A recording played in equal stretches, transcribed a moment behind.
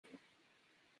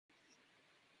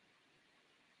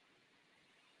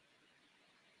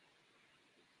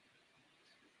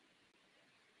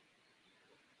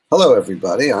Hello,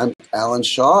 everybody. I'm Alan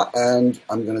Shaw, and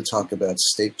I'm going to talk about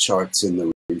state charts in the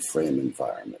reframe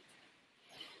environment.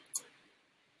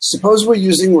 Suppose we're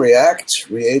using React,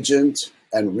 Reagent,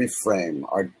 and reframe.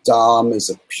 Our DOM is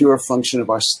a pure function of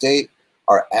our state.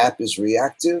 Our app is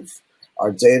reactive.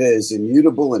 Our data is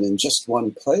immutable and in just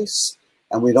one place.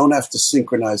 And we don't have to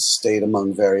synchronize state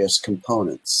among various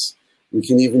components. We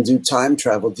can even do time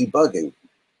travel debugging.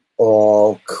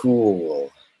 All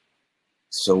cool.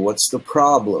 So what's the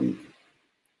problem?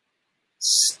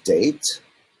 State?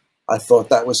 I thought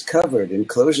that was covered. In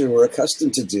Clojure, we're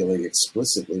accustomed to dealing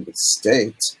explicitly with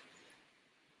state.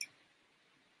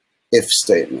 If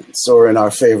statements, or in our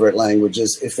favorite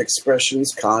languages, if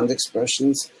expressions, cond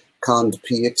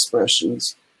p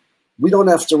expressions. We don't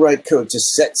have to write code to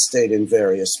set state in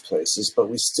various places, but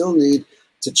we still need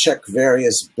to check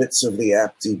various bits of the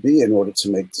app DB in order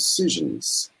to make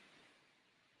decisions.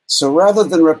 So rather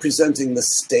than representing the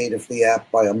state of the app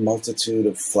by a multitude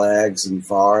of flags and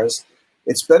vars,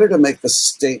 it's better to make the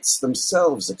states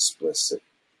themselves explicit.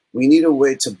 We need a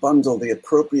way to bundle the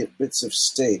appropriate bits of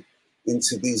state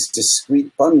into these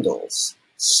discrete bundles,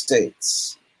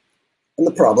 states. And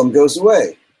the problem goes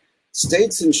away.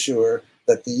 States ensure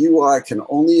that the UI can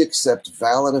only accept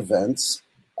valid events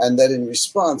and that in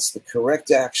response, the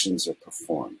correct actions are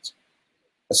performed.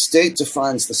 A state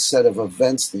defines the set of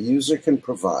events the user can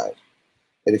provide.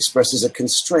 It expresses a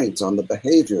constraint on the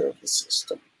behavior of the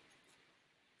system.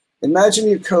 Imagine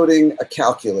you're coding a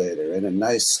calculator in a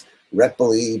nice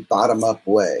REPL-y bottom-up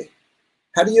way.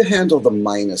 How do you handle the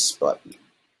minus button?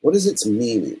 What is its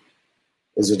meaning?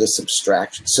 Is it a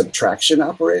subtraction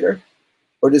operator?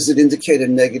 Or does it indicate a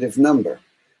negative number?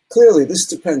 Clearly, this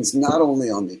depends not only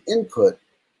on the input,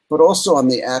 but also on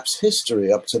the app's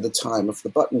history up to the time of the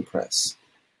button press.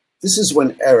 This is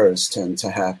when errors tend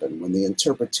to happen, when the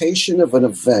interpretation of an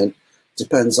event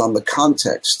depends on the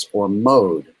context or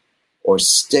mode or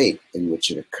state in which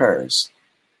it occurs.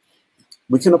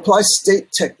 We can apply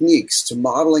state techniques to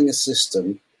modeling a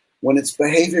system when its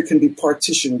behavior can be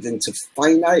partitioned into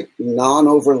finite,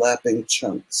 non-overlapping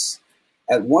chunks.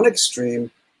 At one extreme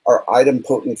are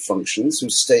idempotent functions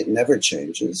whose state never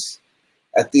changes.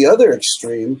 At the other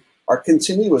extreme are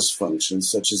continuous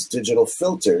functions such as digital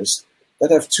filters that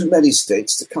have too many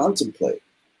states to contemplate.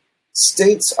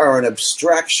 States are an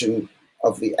abstraction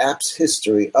of the app's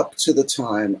history up to the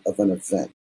time of an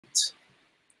event.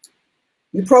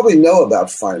 You probably know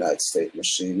about finite state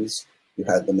machines. You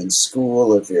had them in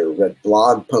school, if you read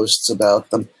blog posts about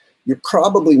them. You're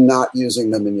probably not using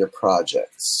them in your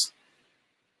projects.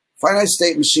 Finite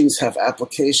state machines have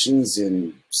applications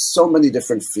in so many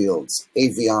different fields: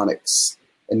 avionics,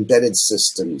 embedded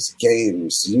systems,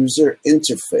 games, user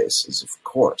interfaces, of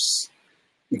course.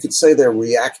 You could say they're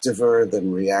reactiver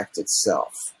than React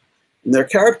itself. And they're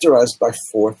characterized by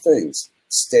four things: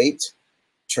 state,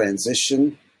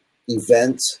 transition,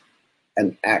 event,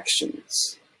 and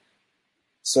actions.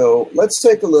 So let's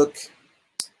take a look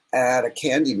at a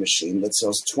candy machine that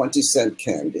sells 20-cent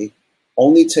candy,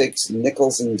 only takes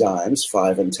nickels and dimes,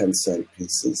 5 and 10-cent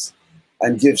pieces,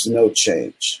 and gives no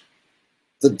change.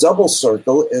 The double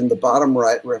circle in the bottom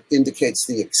right indicates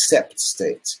the accept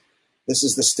state. This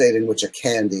is the state in which a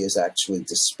candy is actually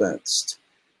dispensed.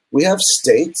 We have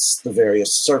states, the various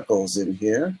circles in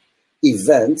here,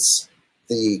 events,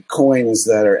 the coins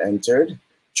that are entered,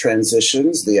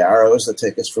 transitions, the arrows that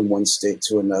take us from one state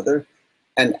to another,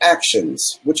 and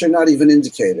actions, which are not even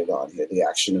indicated on here, the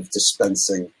action of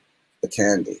dispensing the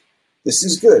candy. This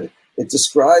is good. It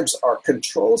describes our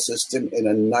control system in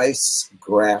a nice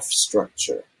graph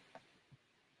structure.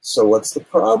 So what's the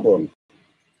problem?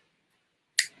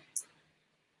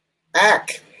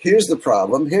 Here's the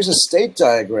problem. Here's a state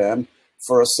diagram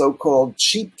for a so-called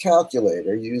cheap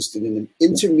calculator used in an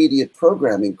intermediate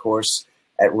programming course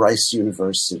at Rice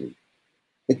University.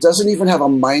 It doesn't even have a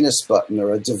minus button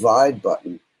or a divide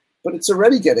button, but it's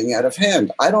already getting out of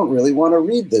hand. I don't really want to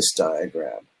read this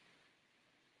diagram.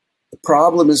 The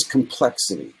problem is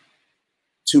complexity.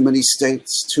 Too many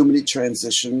states, too many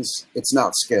transitions, it's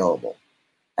not scalable.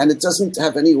 And it doesn't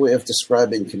have any way of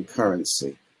describing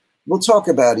concurrency. We'll talk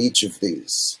about each of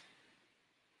these.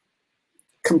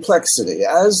 Complexity.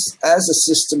 As a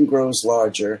system grows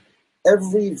larger,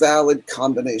 every valid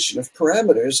combination of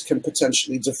parameters can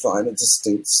potentially define a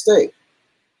distinct state.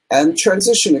 And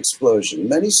transition explosion.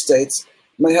 Many states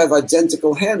may have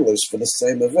identical handlers for the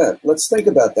same event. Let's think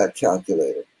about that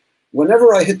calculator.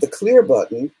 Whenever I hit the clear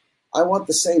button, I want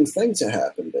the same thing to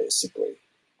happen, basically.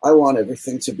 I want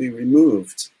everything to be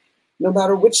removed, no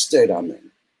matter which state I'm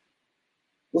in.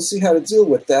 We'll see how to deal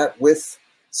with that with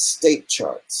state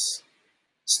charts.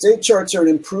 State charts are an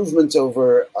improvement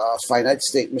over finite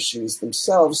state machines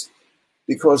themselves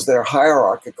because they're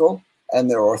hierarchical and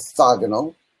they're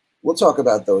orthogonal. We'll talk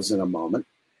about those in a moment.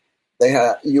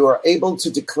 You are able to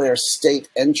declare state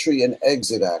entry and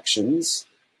exit actions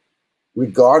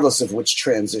regardless of which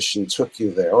transition took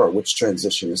you there or which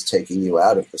transition is taking you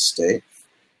out of the state.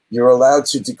 You're allowed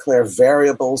to declare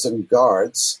variables and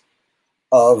guards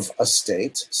of a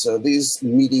state. So these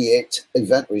mediate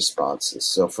event responses.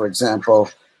 So for example,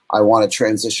 I want to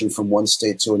transition from one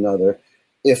state to another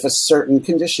if a certain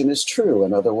condition is true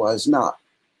and otherwise not.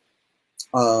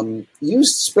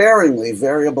 Used sparingly,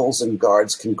 variables and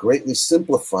guards can greatly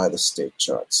simplify the state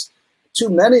charts. Too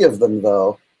many of them,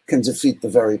 though, can defeat the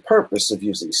very purpose of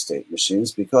using state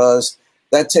machines because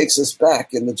that takes us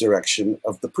back in the direction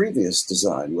of the previous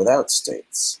design without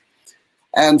states.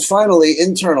 And finally,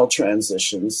 internal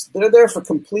transitions. They're there for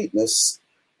completeness.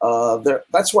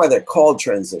 That's why they're called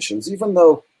transitions. Even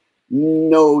though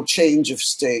no change of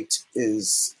state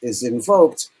is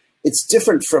invoked, it's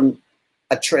different from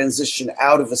a transition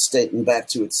out of a state and back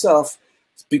to itself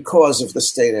because of the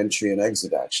state entry and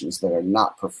exit actions that are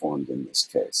not performed in this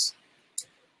case.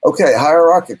 Okay,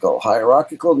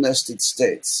 hierarchical nested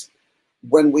states.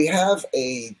 When we have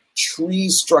a tree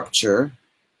structure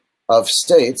of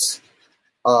states,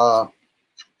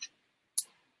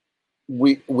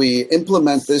 we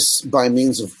implement this by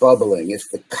means of bubbling. If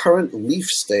the current leaf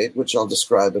state, which I'll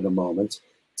describe in a moment,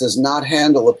 does not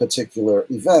handle a particular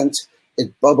event,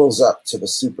 it bubbles up to the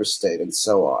superstate and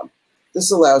so on.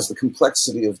 This allows the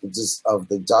complexity of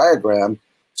the diagram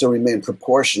to remain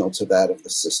proportional to that of the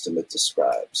system it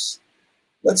describes.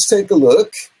 Let's take a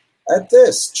look at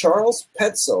this. Charles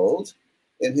Petzold,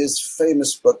 in his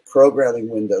famous book, Programming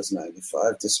Windows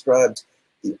 95, described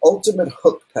the ultimate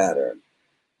hook pattern.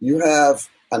 You have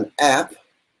an app,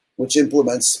 which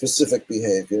implements specific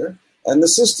behavior, and the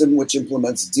system, which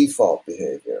implements default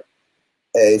behavior.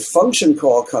 A function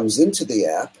call comes into the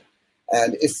app,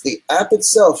 and if the app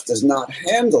itself does not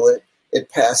handle it, it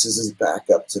passes it back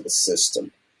up to the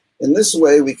system. In this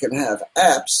way, we can have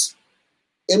apps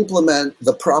implement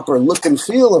the proper look and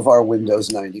feel of our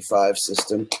Windows 95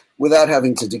 system without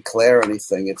having to declare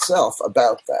anything itself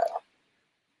about that.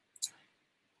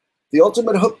 The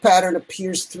ultimate hook pattern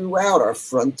appears throughout our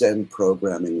front-end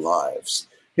programming lives.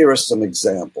 Here are some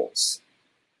examples.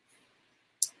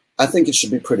 I think it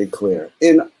should be pretty clear.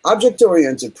 In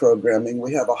object-oriented programming,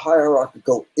 we have a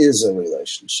hierarchical is-a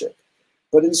relationship.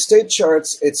 But in state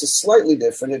charts, it's a slightly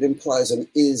different. It implies an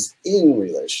is-in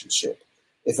relationship.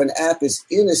 If an app is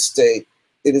in a state,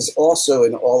 it is also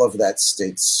in all of that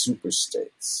state's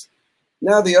superstates.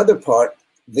 Now the other part,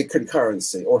 the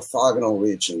concurrency, orthogonal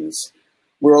regions.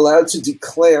 We're allowed to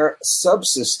declare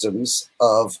subsystems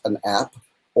of an app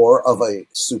or of a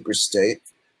superstate,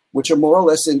 which are more or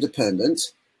less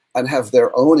independent and have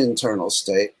their own internal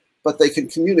state, but they can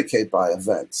communicate by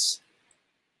events.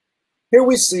 Here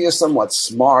we see a somewhat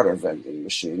smarter vending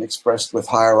machine expressed with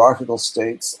hierarchical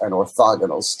states and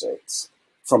orthogonal states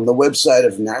from the website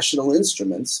of National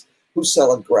Instruments, who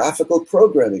sell a graphical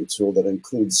programming tool that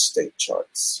includes state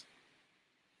charts.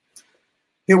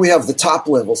 Here we have the top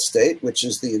level state, which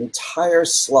is the entire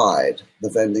slide, the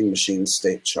vending machine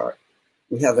state chart.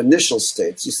 We have initial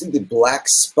states. You see the black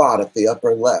spot at the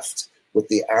upper left with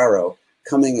the arrow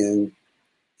coming in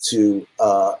to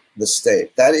the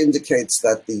state. That indicates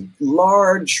that the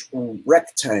large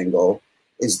rectangle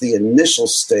is the initial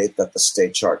state that the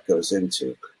state chart goes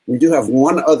into. We do have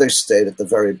one other state at the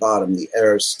very bottom, the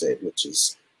error state, which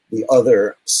is the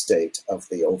other state of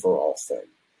the overall thing.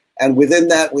 And within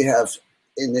that, we have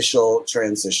initial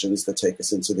transitions that take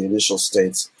us into the initial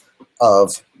states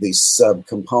of the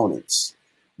subcomponents.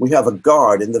 We have a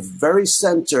guard in the very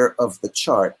center of the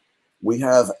chart. We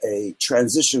have a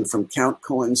transition from count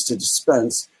coins to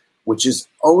dispense, which is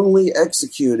only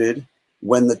executed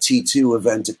when the T2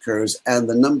 event occurs and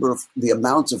the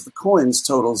amount of the coins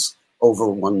totals over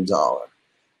 $1.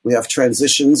 We have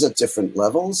transitions at different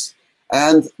levels,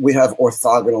 and we have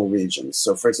orthogonal regions.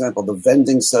 So for example, the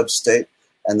vending substate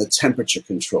and the temperature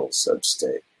control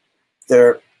substate.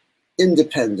 They're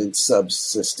independent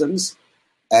subsystems,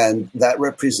 and that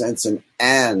represents an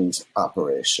AND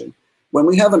operation. When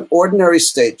we have an ordinary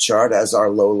state chart as our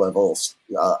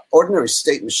ordinary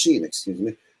state machine,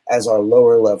 as our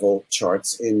lower level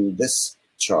charts in this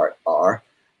chart are,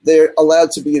 they're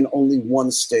allowed to be in only one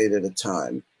state at a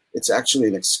time. It's actually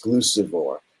an exclusive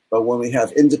OR. But when we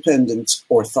have independent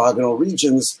orthogonal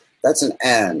regions, that's an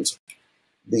AND.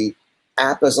 The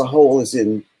app as a whole is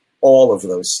in all of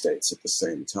those states at the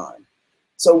same time.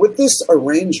 So with this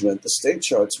arrangement, the state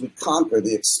charts would conquer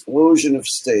the explosion of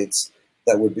states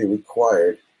that would be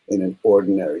required in an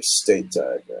ordinary state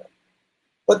diagram.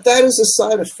 But that is a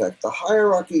side effect. The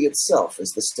hierarchy itself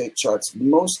is the state chart's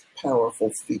most powerful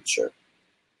feature.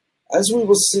 As we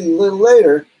will see a little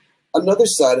later, another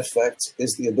side effect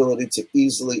is the ability to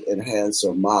easily enhance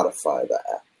or modify the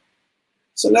app.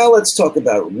 So now let's talk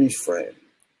about reframe.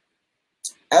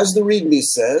 As the README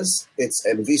says, it's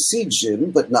MVC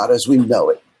gin, but not as we know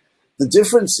it. The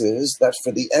difference is that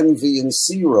for the MV and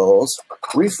C roles,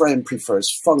 reframe prefers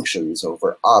functions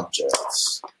over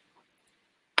objects.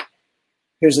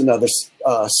 Here's another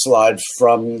slide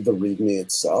from the README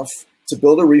itself. To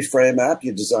build a reframe app,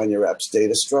 you design your app's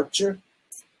data structure.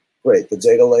 Great, the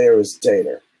data layer is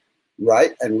data.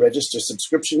 Write and register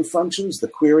subscription functions, the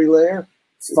query layer,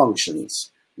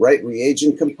 functions. Write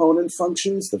reagent component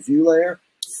functions, the view layer,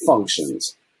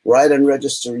 functions. Write and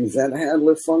register event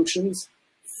handler functions,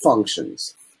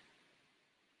 functions.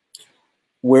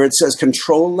 Where it says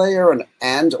control layer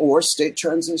and or state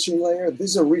transition layer,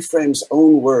 these are reframe's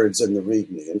own words in the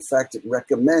README. In fact, it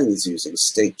recommends using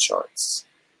state charts.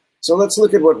 So let's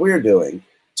look at what we're doing.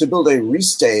 To build a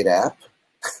restate app,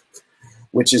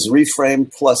 which is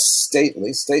reframe plus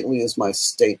stately. Stately is my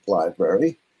state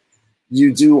library.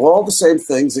 You do all the same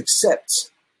things except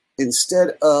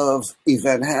instead of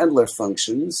event handler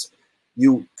functions,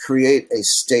 you create a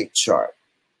state chart.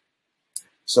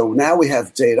 So now we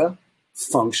have data,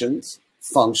 functions,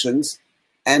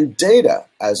 and data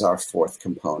as our fourth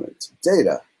component,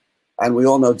 data. And we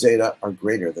all know data are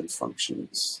greater than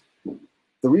functions.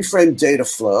 The reframe data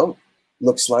flow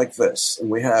looks like this. And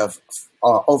we have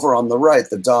over on the right,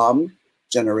 the DOM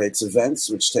generates events,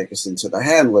 which take us into the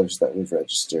handlers that we've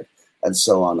registered, and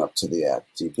so on up to the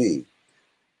app.db.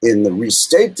 In the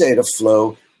restate data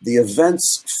flow, the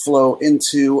events flow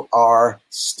into our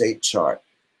state chart,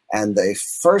 and they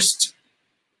first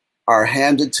are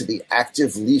handed to the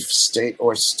active leaf state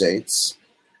or states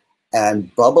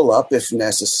and bubble up if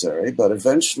necessary, but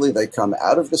eventually they come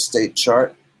out of the state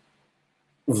chart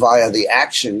via the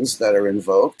actions that are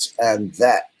invoked, and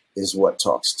that is what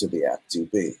talks to the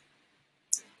app.db.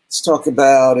 Let's talk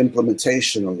about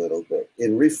implementation a little bit.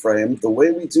 In reframe, the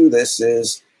way we do this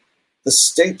is the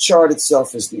state chart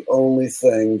itself is the only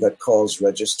thing that calls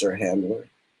register handler.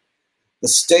 The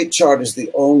state chart is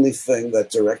the only thing that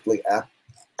directly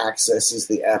accesses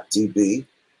the app.db.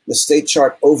 The state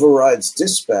chart overrides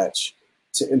dispatch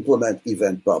to implement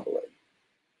event bubbling.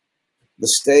 The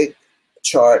state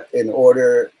chart, in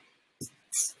order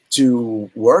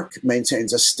to work,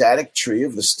 maintains a static tree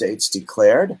of the states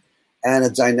declared and a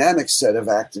dynamic set of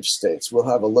active states. We'll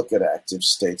have a look at active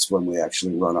states when we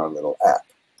actually run our little app.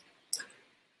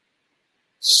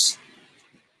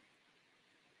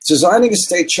 Designing a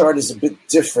state chart is a bit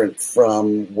different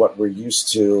from what we're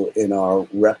used to in our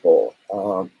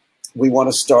REPL. We want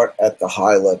to start at the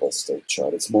high-level state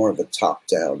chart. It's more of a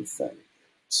top-down thing.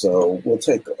 So we'll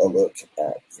take a look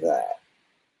at that.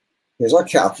 Here's our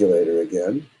calculator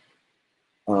again.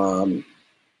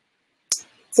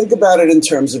 Think about it in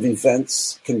terms of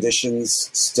events, conditions,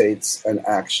 states, and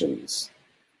actions.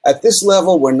 At this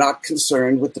level, we're not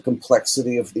concerned with the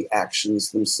complexity of the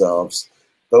actions themselves.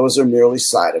 Those are merely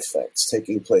side effects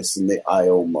taking place in the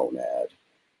I/O monad.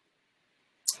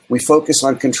 We focus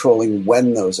on controlling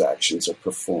when those actions are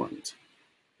performed.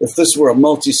 If this were a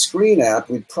multi-screen app,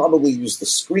 we'd probably use the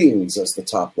screens as the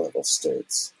top-level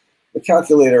states. The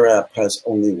calculator app has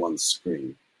only one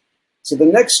screen. So the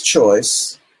next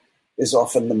choice is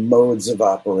often the modes of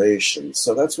operation.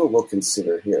 So that's what we'll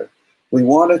consider here. We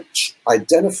want to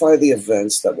identify the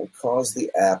events that will cause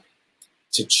the app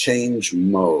to change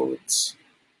modes.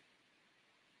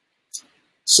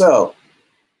 So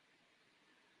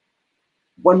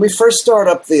when we first start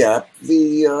up the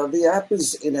app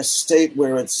is in a state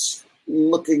where it's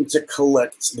looking to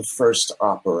collect the first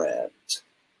operand.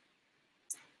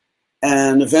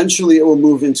 And eventually it will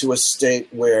move into a state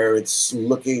where it's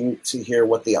looking to hear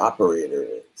what the operator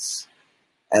is,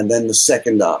 and then the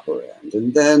second operand.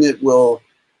 And then it will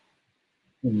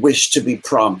wish to be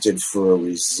prompted for a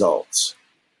result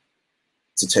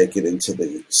to take it into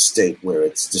the state where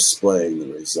it's displaying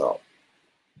the result.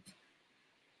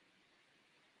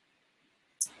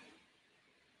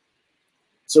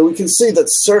 So we can see that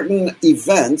certain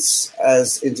events,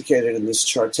 as indicated in this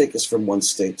chart, take us from one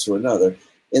state to another.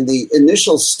 In the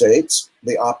initial state,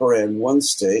 the operand 1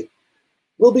 state,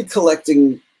 we'll be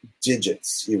collecting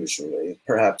digits usually,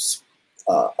 perhaps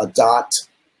a dot.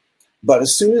 But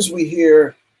as soon as we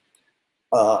hear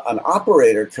an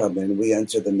operator come in, we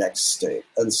enter the next state,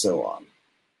 and so on.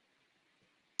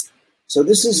 So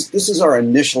this is our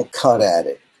initial cut at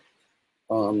it.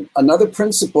 Another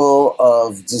principle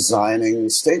of designing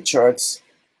state charts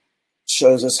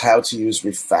shows us how to use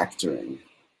refactoring.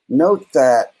 Note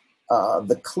that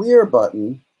the clear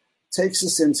button takes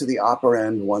us into the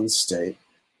operand 1 state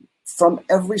from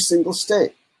every single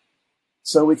state.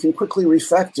 So we can quickly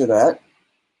refactor that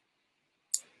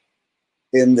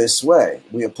in this way.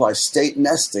 We apply state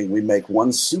nesting. We make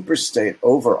one super state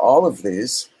over all of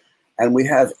these, and we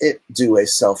have it do a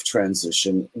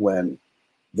self-transition when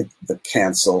the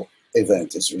cancel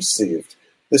event is received.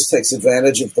 This takes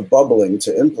advantage of the bubbling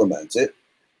to implement it,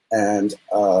 and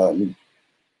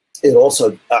it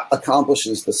also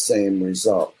accomplishes the same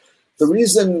result. The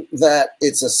reason that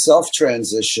it's a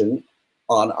self-transition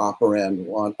on operand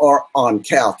 1 or on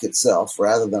calc itself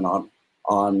rather than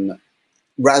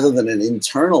rather than an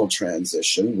internal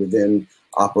transition within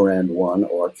operand 1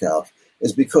 or calc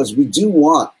is because we do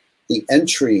want the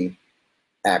entry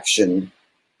action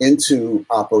into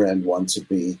operand 1 to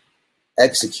be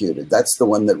executed. That's the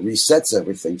one that resets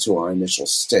everything to our initial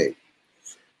state.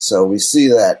 So we see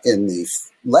that in the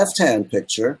left-hand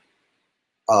picture,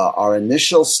 our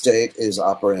initial state is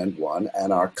operand 1,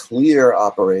 and our clear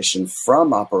operation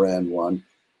from operand 1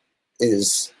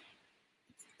 is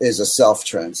a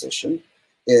self-transition.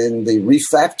 In the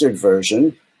refactored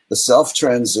version, the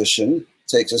self-transition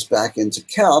takes us back into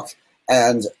calc,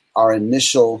 and our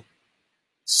initial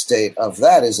state of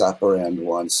that is operand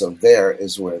 1. So there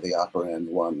is where the operand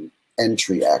 1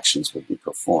 entry actions would be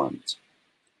performed.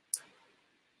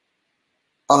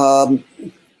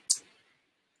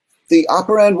 The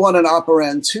operand 1 and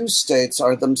operand 2 states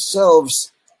are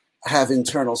themselves have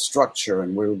internal structure,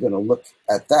 and we're going to look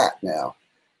at that now.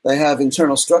 They have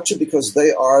internal structure because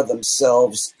they are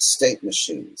themselves state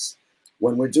machines.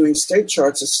 When we're doing state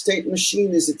charts, a state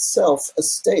machine is itself a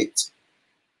state.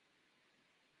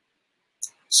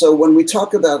 So when we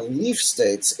talk about leaf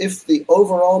states, if the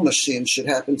overall machine should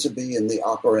happen to be in the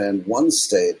operand 1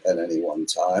 state at any one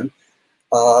time,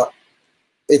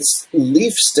 its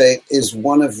leaf state is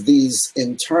one of these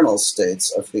internal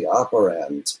states of the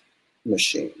operand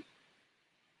machine.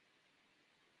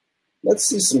 Let's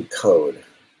see some code,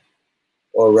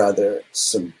 or rather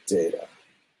some data.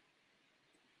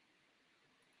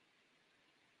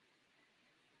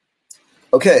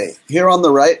 Okay, here on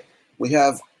the right, we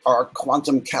have our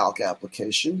quantum calc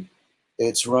application.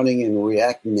 It's running in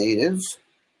React Native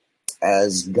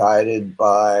as guided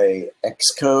by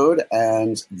Xcode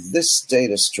and this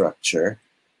data structure,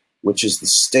 which is the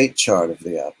state chart of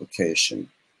the application.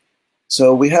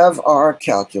 So we have our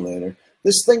calculator.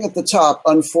 This thing at the top,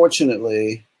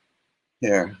 unfortunately,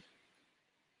 here,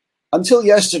 until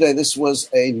yesterday, this was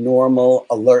a normal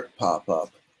alert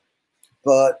pop-up,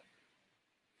 but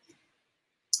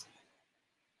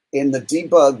in the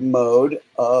debug mode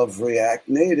of React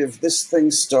Native, this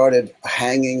thing started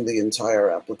hanging the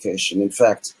entire application. In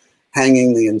fact,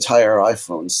 hanging the entire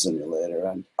iPhone simulator.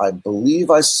 And I believe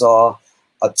I saw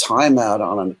a timeout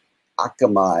on an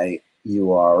Akamai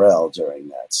URL during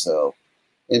that. So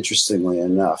interestingly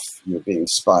enough, you're being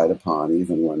spied upon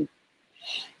even when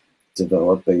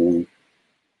developing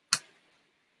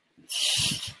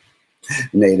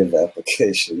native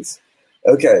applications.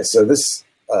 Okay, so this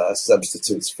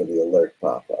substitutes for the alert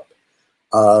pop-up.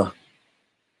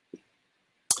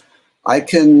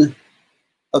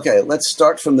 Okay, let's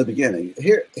start from the beginning.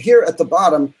 Here at the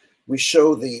bottom, we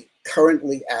show the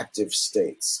currently active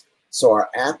states. So our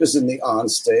app is in the on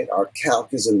state, our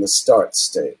calc is in the start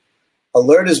state.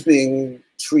 Alert is being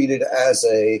treated as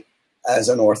an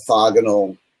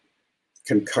orthogonal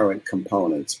concurrent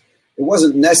component. It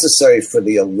wasn't necessary for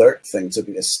the alert thing to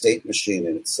be a state machine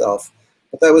in itself,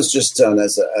 but that was just done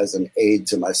as an aid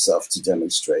to myself to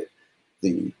demonstrate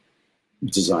the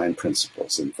design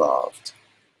principles involved.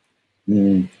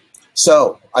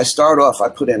 So I start off, I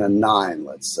put in a 9,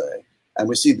 let's say, and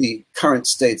we see the current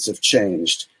states have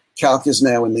changed. Calc is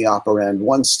now in the operand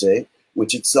 1 state,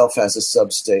 which itself has a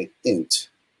substate int.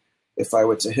 If I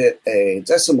were to hit a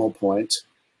decimal point,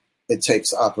 it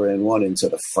takes operand 1 into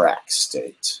the frac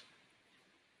state.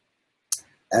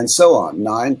 And so on,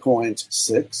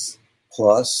 9.6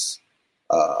 plus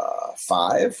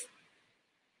 5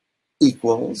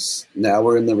 equals, now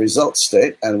we're in the result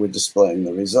state and we're displaying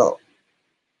the result.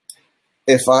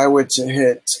 If I were to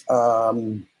hit,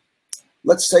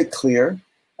 let's say clear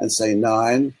and say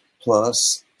 9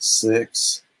 plus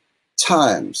 6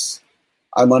 times,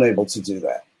 I'm unable to do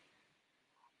that.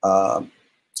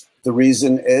 The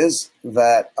reason is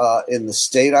that in the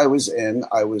state I was in,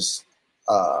 I was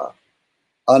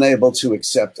unable to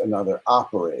accept another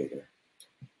operator.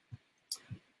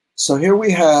 So here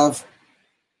we have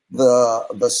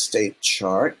the state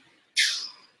chart.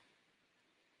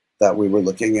 that we were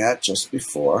looking at just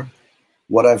before.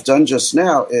 What I've done just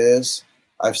now is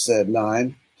I've said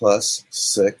 9 plus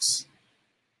 6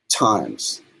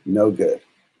 times. No good.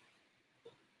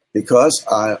 Because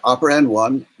operand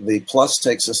 1, the plus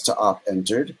takes us to op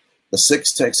entered, the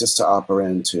 6 takes us to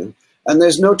operand 2, and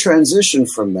there's no transition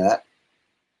from that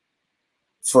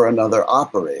for another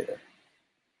operator.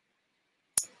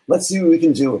 Let's see what we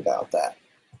can do about that.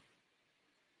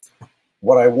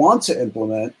 What I want to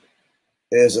implement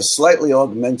is a slightly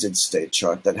augmented state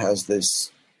chart that has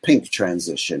this pink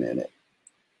transition in it.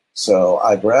 So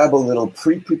I grab a little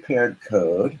pre-prepared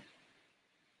code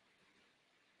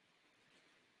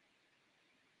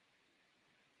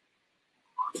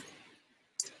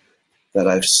that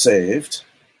I've saved,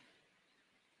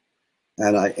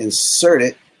 and I insert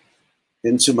it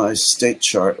into my state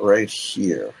chart right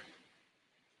here.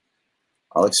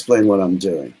 I'll explain what I'm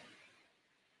doing.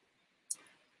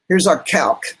 Here's our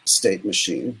calc state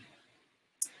machine.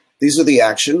 These are the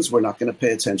actions. We're not going to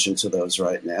pay attention to those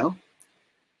right now.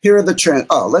 Here are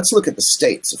the let's look at the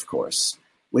states, of course.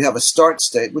 We have a start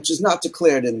state, which is not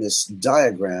declared in this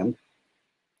diagram,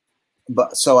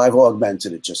 but so I've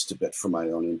augmented it just a bit for my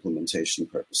own implementation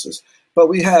purposes. But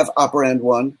we have operand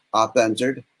 1, op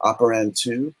entered, operand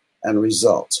 2, and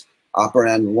result.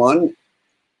 Operand 1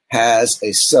 has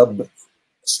a sub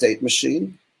state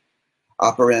machine.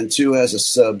 Operand 2 has a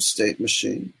sub state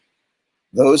machine.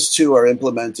 Those two are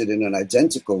implemented in an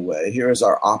identical way. Here is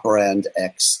our operand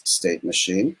X state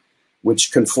machine,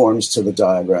 which conforms to the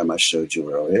diagram I showed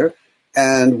you earlier.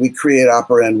 And we create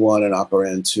operand 1 and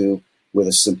operand 2 with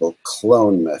a simple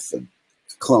clone method,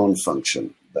 clone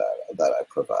function that I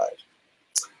provide.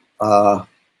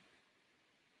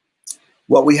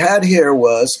 What we had here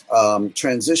was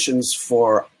transitions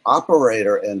for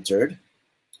operator entered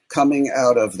coming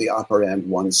out of the operand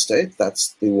 1 state.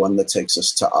 That's the one that takes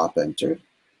us to op entered.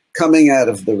 Coming out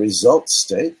of the result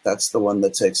state, that's the one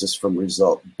that takes us from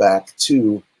result back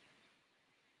to,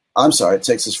 it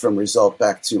takes us from result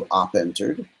back to op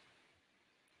entered.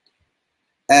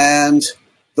 And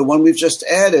the one we've just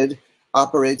added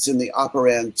operates in the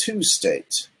operand 2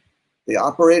 state. The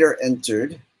operator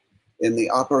entered in the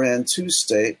operand 2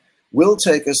 state will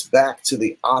take us back to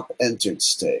the op entered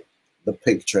state, the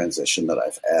pink transition that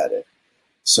I've added.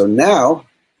 So now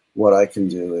what I can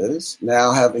do is,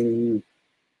 now having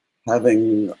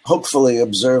hopefully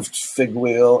observed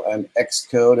Figwheel and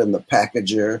Xcode and the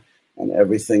packager and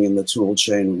everything in the tool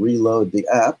chain reload the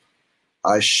app,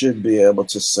 I should be able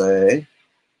to say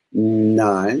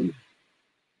 9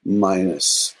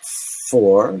 minus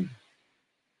 4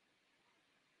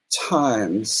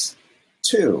 times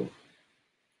 2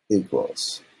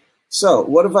 equals. So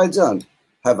what have I done?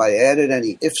 Have I added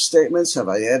any if statements? Have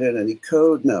I added any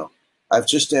code? No. I've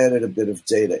just added a bit of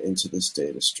data into this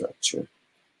data structure.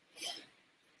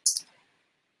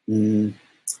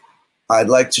 I'd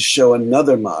like to show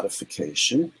another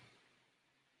modification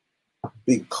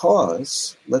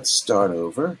because, let's start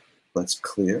over, let's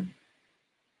clear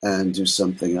and do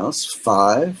something else.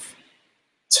 5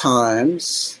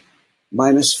 times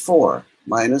minus 4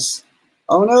 minus,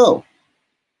 oh no,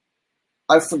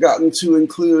 I've forgotten to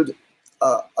include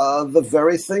the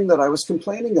very thing that I was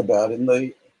complaining about in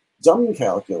the dumb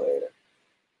calculator.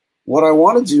 What I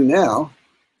want to do now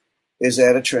is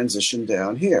add a transition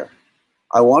down here.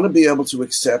 I want to be able to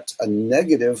accept a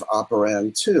negative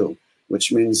operand 2,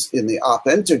 which means in the op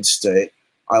entered state,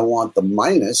 I want the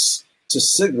minus to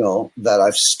signal that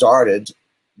I've started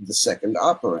the second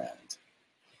operand.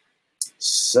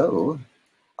 So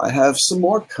I have some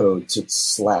more code to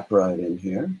slap right in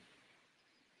here.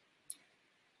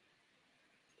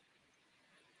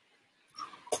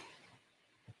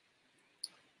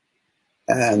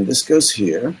 And this goes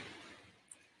here.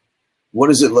 What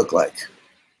does it look like?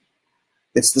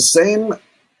 It's the same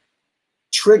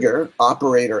trigger,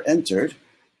 operator entered,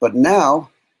 but now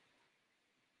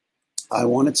I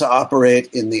want it to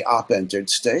operate in the op entered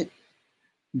state.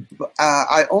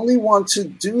 I only want to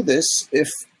do this if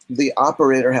the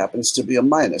operator happens to be a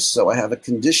minus, so I have a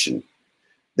condition.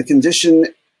 The condition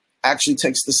actually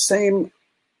takes the same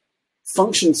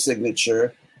function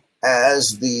signature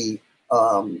as the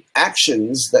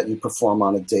actions that you perform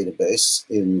on a database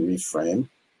in Reframe.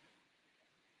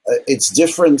 Its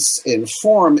difference in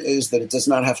form is that it does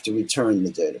not have to return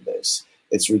the database.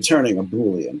 It's returning a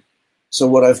Boolean. So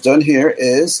what I've done here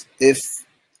is, if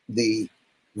the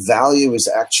value is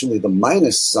actually the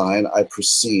minus sign, I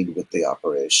proceed with the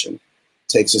operation.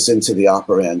 Takes us into the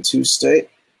operand 2 state,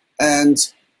 and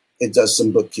it does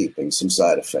some bookkeeping, some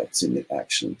side effects in the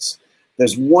actions.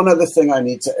 There's one other thing I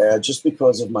need to add just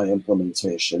because of my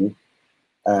implementation,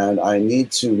 and I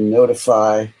need to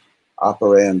notify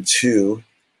operand 2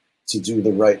 to do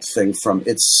the right thing from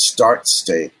its start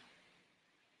state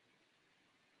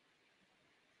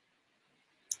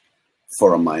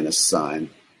for a minus sign.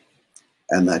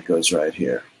 And that goes right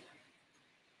here.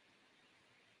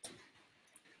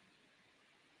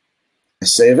 I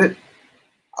save it.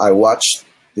 I watch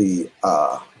the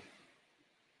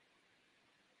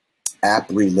app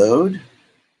reload.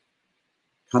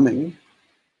 Coming.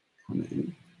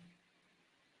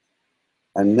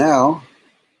 And now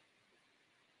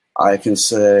I can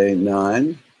say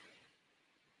 9.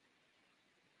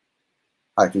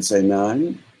 I can say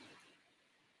 9.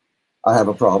 I have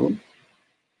a problem.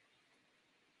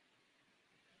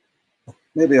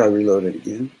 Maybe I reload it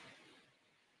again.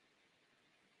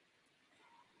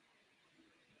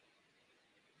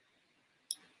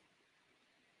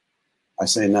 I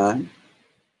say 9.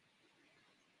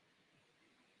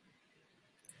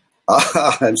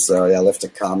 I'm sorry, I left a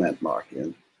comment mark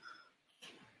in.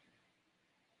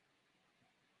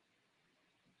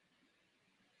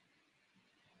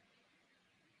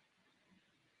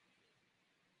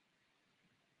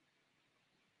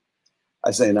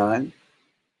 I say 9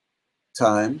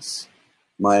 times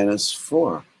minus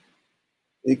 4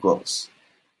 equals.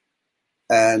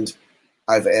 And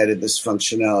I've added this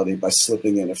functionality by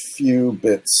slipping in a few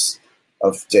bits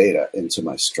of data into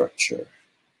my structure.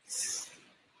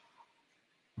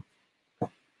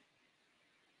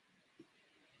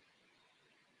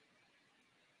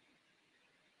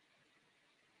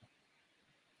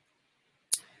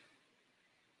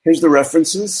 Here's the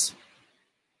references.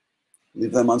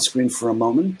 Leave them on screen for a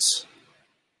moment.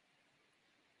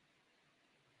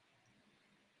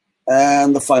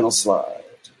 And the final slide.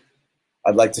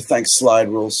 I'd like to thank Slide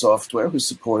Rule Software, who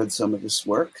supported some of this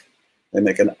work. They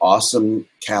make an awesome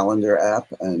calendar app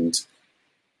and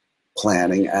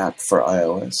planning app for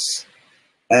iOS.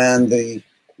 And the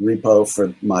repo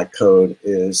for my code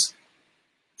is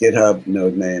GitHub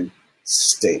node name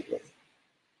Stately.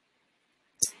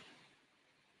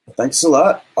 Thanks a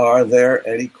lot. Are there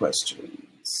any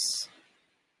questions?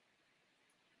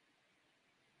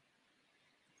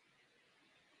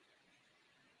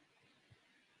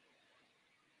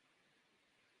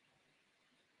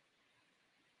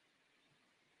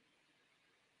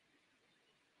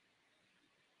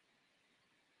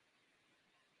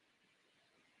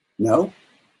 No?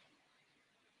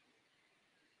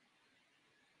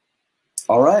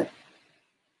 All right.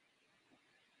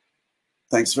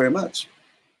 Thanks very much.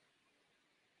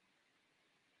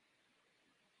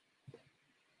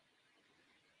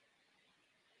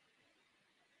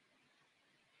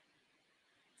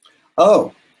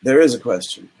 Oh, there is a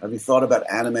question. Have you thought about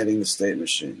animating the state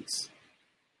machines?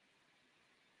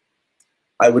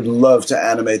 I would love to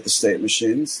animate the state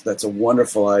machines. That's a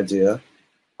wonderful idea.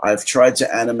 I've tried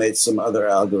to animate some other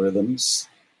algorithms,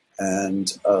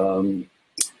 and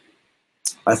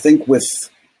I think with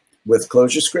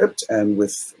ClojureScript and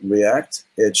with React,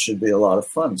 it should be a lot of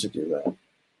fun to do that.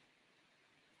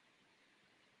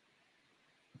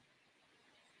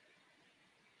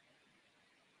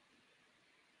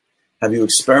 Have you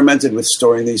experimented with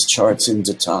storing these charts in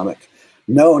Datomic?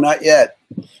 No, not yet.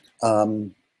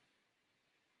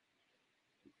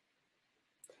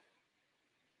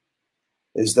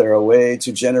 Is there a way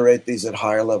to generate these at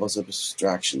higher levels of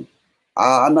abstraction?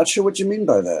 I'm not sure what you mean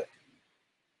by that.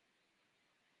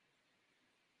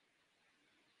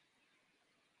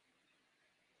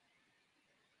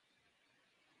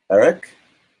 Eric?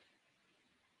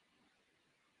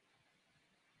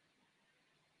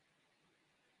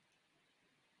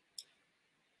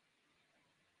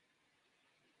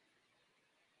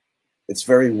 It's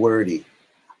very wordy.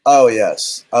 Oh,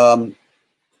 yes.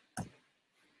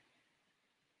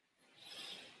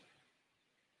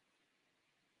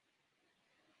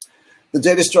 The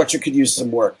data structure could use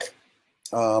some work.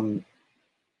 In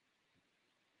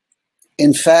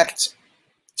fact,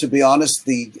 to be honest,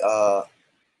 the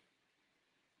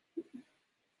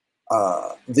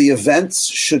events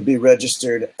should be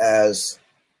registered as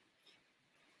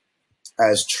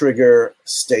trigger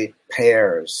state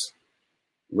pairs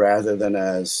rather than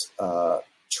as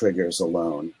triggers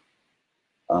alone.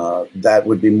 That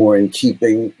would be more in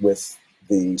keeping with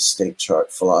the state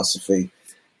chart philosophy,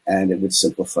 and it would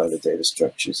simplify the data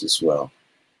structures as well.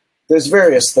 There's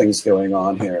various things going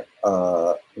on here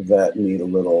that need a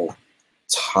little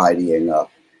tidying up.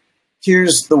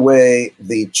 Here's the way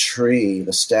the tree,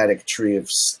 the static tree of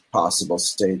possible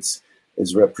states,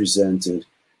 is represented.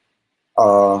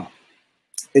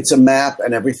 It's a map,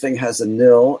 and everything has a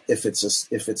nil if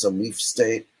it's a leaf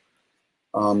state.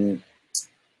 The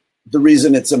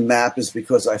reason it's a map is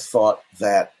because I thought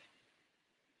that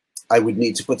I would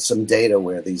need to put some data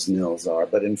where these nils are,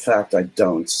 but in fact I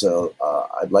don't. So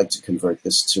I'd like to convert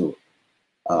this to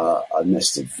a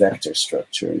nested vector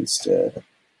structure instead.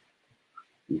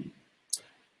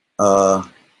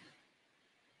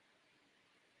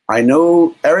 I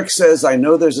know, Eric says, I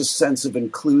know there's a sense of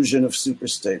inclusion of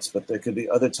superstates, but there could be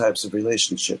other types of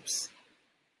relationships.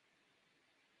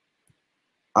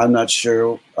 I'm not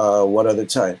sure what other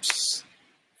types.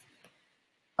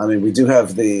 I mean, we do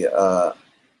have the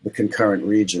concurrent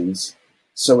regions.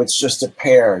 So it's just a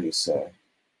pair, you say.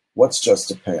 What's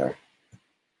just a pair?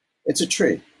 It's a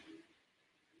tree.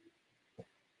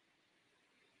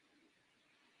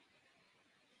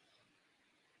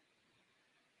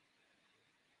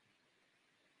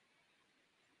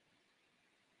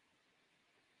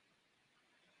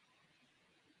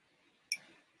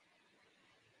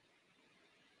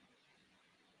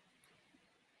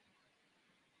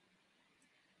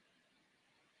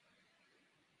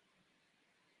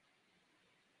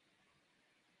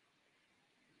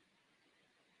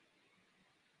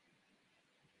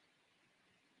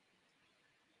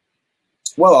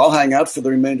 Well, I'll hang out for the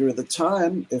remainder of the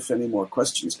time if any more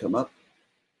questions come up.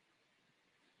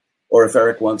 Or if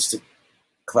Eric wants to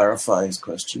clarify his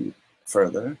question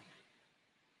further.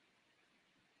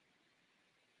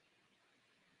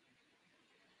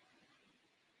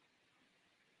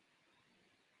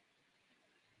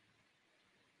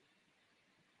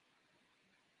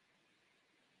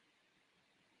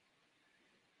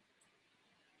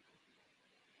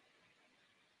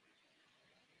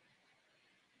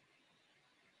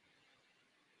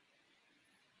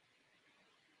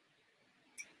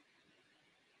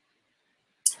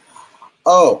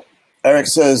 Oh, Eric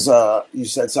says you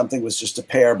said something was just a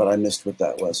pair, but I missed what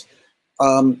that was.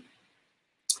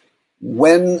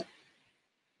 When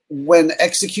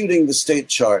executing the state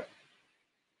chart,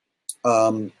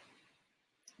 the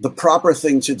proper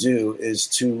thing to do is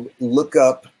to look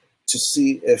up to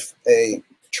see if a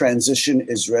transition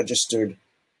is registered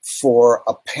for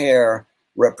a pair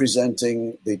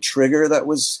representing the trigger that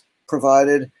was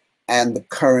provided and the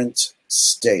current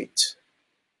state.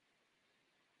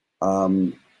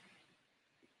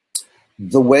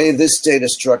 The way this data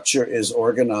structure is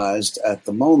organized at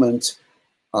the moment,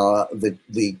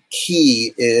 the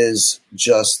key is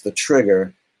just the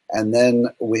trigger, and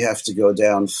then we have to go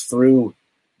down through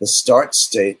the start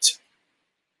state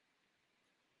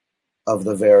of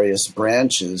the various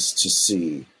branches to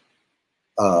see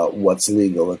what's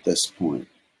legal at this point.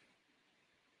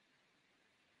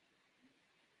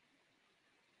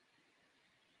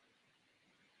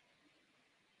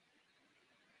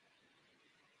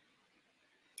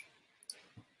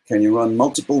 Can you run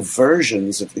multiple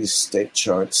versions of these state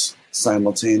charts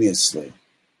simultaneously?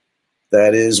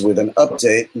 That is, with an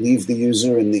update, leave the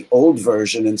user in the old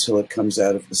version until it comes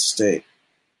out of the state.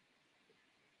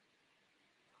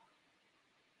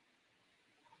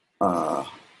 I'm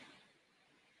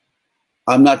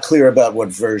not clear about what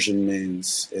version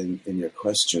means in your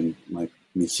question,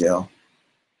 Michael.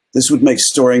 This would make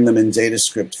storing them in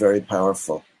DataScript very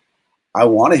powerful. I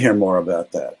want to hear more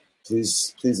about that.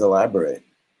 Please elaborate.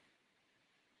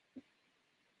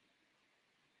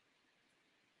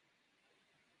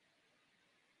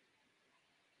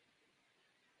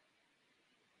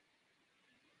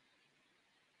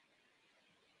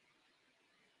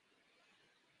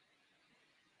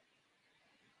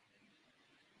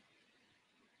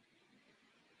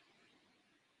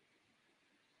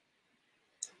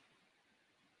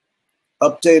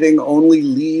 Updating only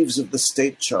leaves of the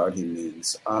state chart, he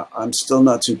means. I'm still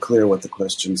not too clear what the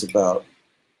question's about.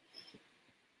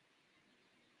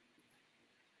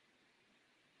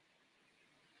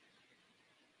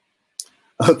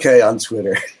 Okay, on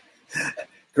Twitter.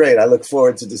 Great, I look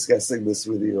forward to discussing this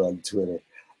with you on Twitter.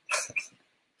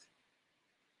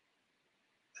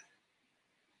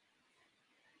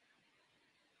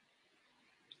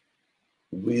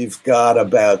 We've got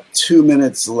about 2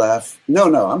 minutes left.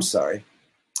 No, I'm sorry.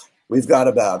 We've got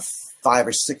about 5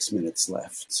 or 6 minutes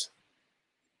left.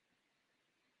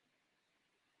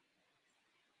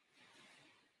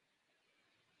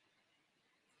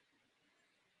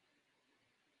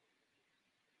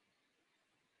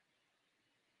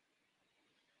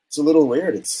 It's a little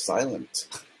weird, it's silent.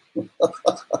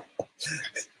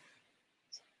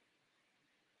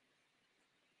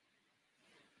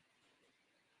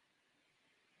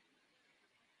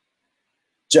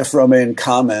 Jeff Romaine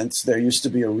comments, there used to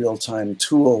be a real-time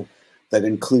tool that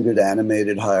included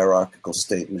animated hierarchical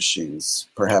state machines,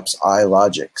 perhaps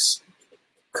iLogix.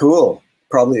 Cool,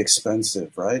 probably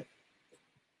expensive, right?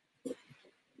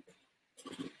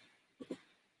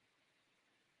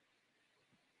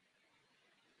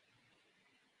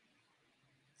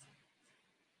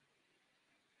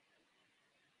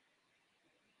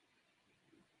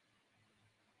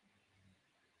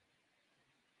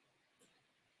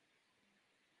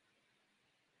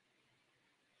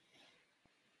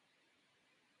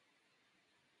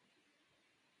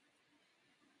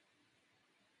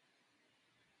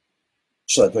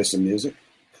 Should I play some music?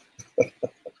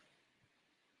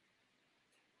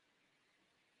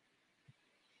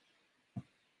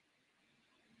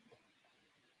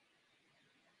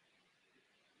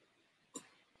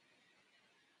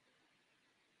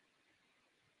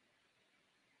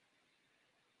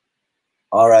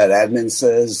 All right, admin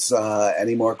says,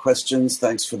 any more questions?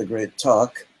 Thanks for the great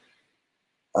talk.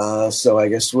 So I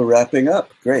guess we're wrapping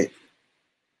up. Great.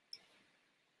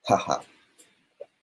 Haha.